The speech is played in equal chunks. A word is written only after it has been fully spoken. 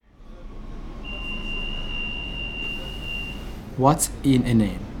What's in a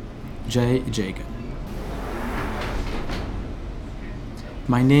name? Jay Jagan.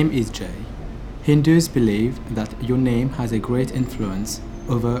 My name is Jay. Hindus believe that your name has a great influence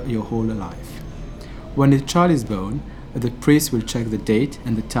over your whole life. When a child is born, the priest will check the date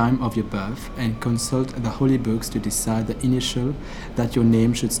and the time of your birth and consult the holy books to decide the initial that your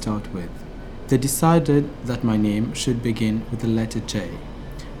name should start with. They decided that my name should begin with the letter J.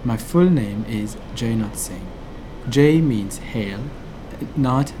 My full name is Jainath Singh. J means hail,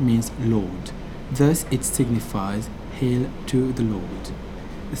 Nath means Lord. Thus it signifies hail to the Lord.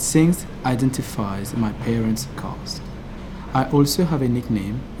 Singh identifies my parents' caste. I also have a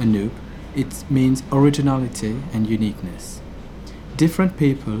nickname, Anup. It means originality and uniqueness. Different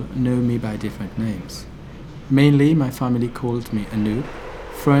people know me by different names. Mainly, my family called me Anup.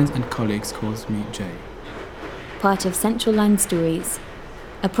 Friends and colleagues called me Jay. Part of Central Line Stories,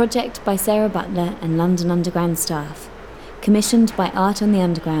 a project by Sarah Butler and London Underground staff. Commissioned by Art on the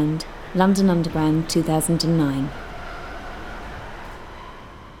Underground, London Underground 2009.